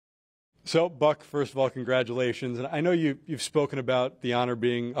So, Buck, first of all, congratulations. And I know you've spoken about the honor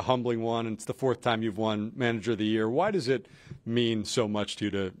being a humbling one, and it's the fourth time you've won Manager of the Year. Why does it mean so much to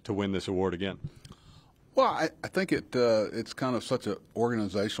you to win this award again? Well, I think it's kind of such an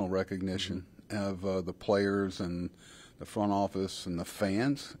organizational recognition of the players and the front office and the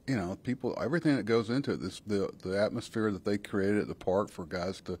fans. You know, people, everything that goes into it. The atmosphere that they created at the park for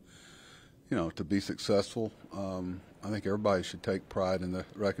guys to, to be successful. I think everybody should take pride in the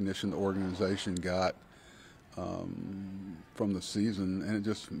recognition the organization got from the season, and it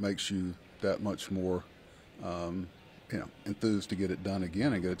just makes you that much more, enthused to get it done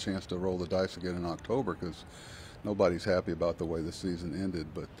again and get a chance to roll the dice again in October, because nobody's happy about the way the season ended.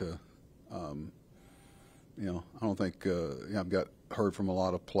 But I don't think I've heard from a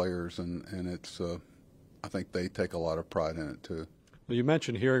lot of players, and it's I think they take a lot of pride in it too. Well, you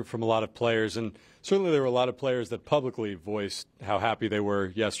mentioned hearing from a lot of players, and certainly there were a lot of players that publicly voiced how happy they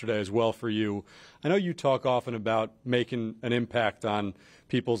were yesterday as well for you. I know you talk often about making an impact on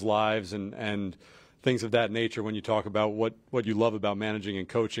people's lives and things of that nature when you talk about what you love about managing and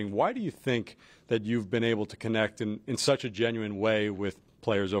coaching. Why do you think that you've been able to connect in such a genuine way with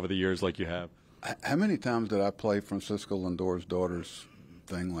players over the years like you have? How many times did I play Francisco Lindor's daughter's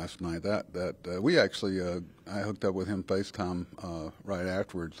thing last night? We actually I hooked up with him FaceTime right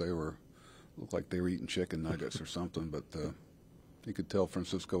afterwards. Looked like they were eating chicken nuggets or something, but you could tell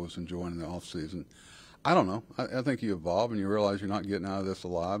Francisco was enjoying the off season. I don't know. I think you evolve and you realize you're not getting out of this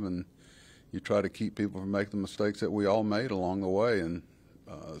alive, and you try to keep people from making the mistakes that we all made along the way. And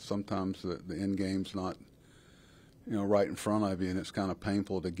sometimes the end game's not right in front of you, and it's kind of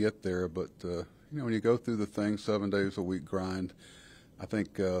painful to get there. But when you go through the thing, 7 days a week grind, I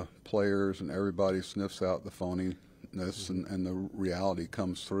think players and everybody sniffs out the phoniness, and the reality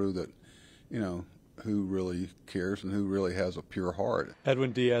comes through that, who really cares and who really has a pure heart.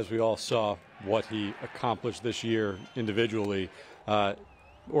 Edwin Diaz, we all saw what he accomplished this year individually.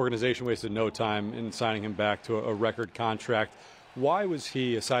 Organization wasted no time in signing him back to a record contract. Why was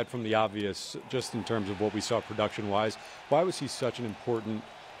he, aside from the obvious, just in terms of what we saw production-wise, why was he such an important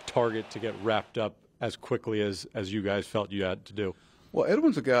target to get wrapped up as quickly as you guys felt you had to do? Well,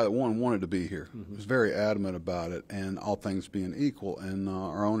 Edwin's a guy that wanted to be here. He was very adamant about it, and all things being equal, and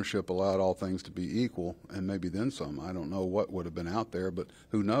our ownership allowed all things to be equal, and maybe then some. I don't know what would have been out there, but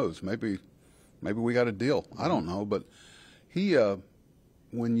who knows? Maybe we got a deal. I don't know, but he,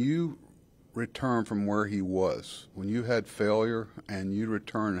 when you return from where he was, when you had failure and you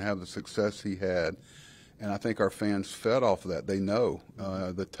return and have the success he had, and I think our fans fed off of that. They know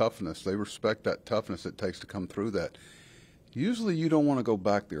the toughness. They respect that toughness it takes to come through that. Usually you don't want to go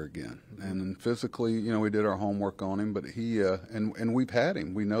back there again. And physically, we did our homework on him, but he, and we've had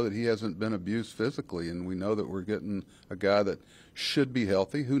him. We know that he hasn't been abused physically, and we know that we're getting a guy that should be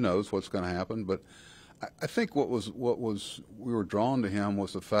healthy. Who knows what's going to happen? But I think what we were drawn to him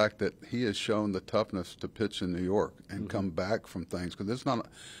was the fact that he has shown the toughness to pitch in New York and come back from things. Because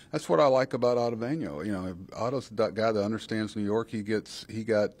that's what I like about Ottavino. Otto's that guy that understands New York.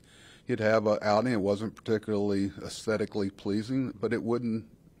 He'd have an outing. It wasn't particularly aesthetically pleasing, but it wouldn't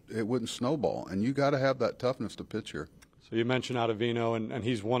snowball. And you got to have that toughness to pitch here. So you mentioned Ottavino, and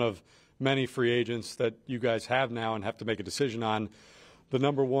he's one of many free agents that you guys have now and have to make a decision on. The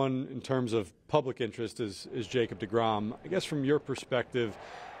number one in terms of public interest is Jacob deGrom. I guess from your perspective,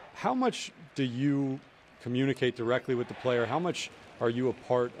 how much do you communicate directly with the player? How much are you a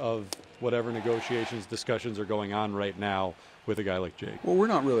part of whatever negotiations, discussions are going on right now with a guy like Jake? Well, we're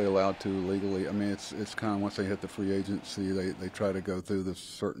not really allowed to legally. I mean, it's kind of once they hit the free agency, they try to go through the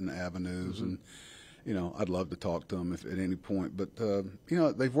certain avenues, and I'd love to talk to them at any point. But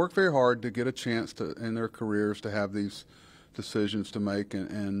they've worked very hard to get a chance to in their careers to have these decisions to make,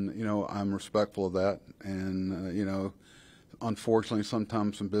 and I'm respectful of that. And unfortunately,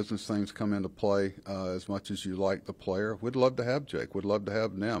 sometimes some business things come into play. As much as you like the player, we'd love to have Jake, would love to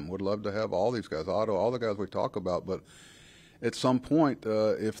have Nim, would love to have all these guys, Otto, all the guys we talk about. But at some point,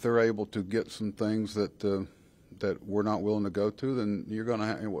 if they're able to get some things that we're not willing to go to, then you're going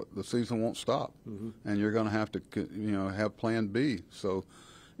to the season won't stop, and you're going to have to have Plan B. So.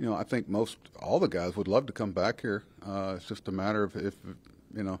 I think all the guys would love to come back here. It's just a matter of if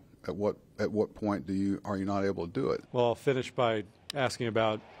at what point are you not able to do it? Well, I'll finish by asking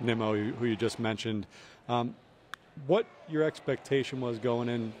about Nimmo, who you just mentioned. What your expectation was going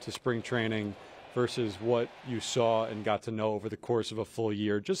into spring training versus what you saw and got to know over the course of a full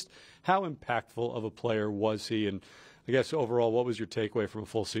year. Just how impactful of a player was he? And I guess overall, what was your takeaway from a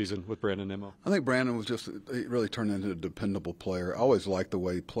full season with Brandon Nimmo? I think Brandon was he really turned into a dependable player. I always liked the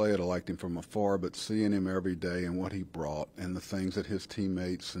way he played. I liked him from afar, but seeing him every day and what he brought and the things that his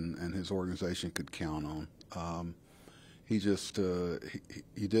teammates and his organization could count on, he just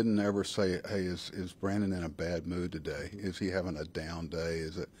he didn't ever say, hey, is Brandon in a bad mood today? Is he having a down day?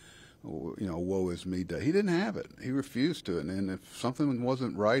 Is it, woe is me day? He didn't have it. He refused to it. And if something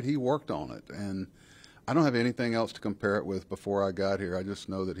wasn't right, he worked on it. And I don't have anything else to compare it with before I got here. I just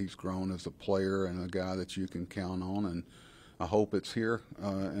know that he's grown as a player and a guy that you can count on, and I hope it's here.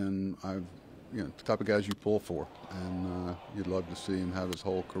 And the type of guys you pull for, and you'd love to see him have his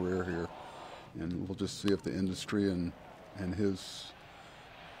whole career here. And we'll just see if the industry and his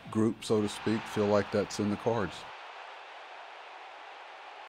group, so to speak, feel like that's in the cards.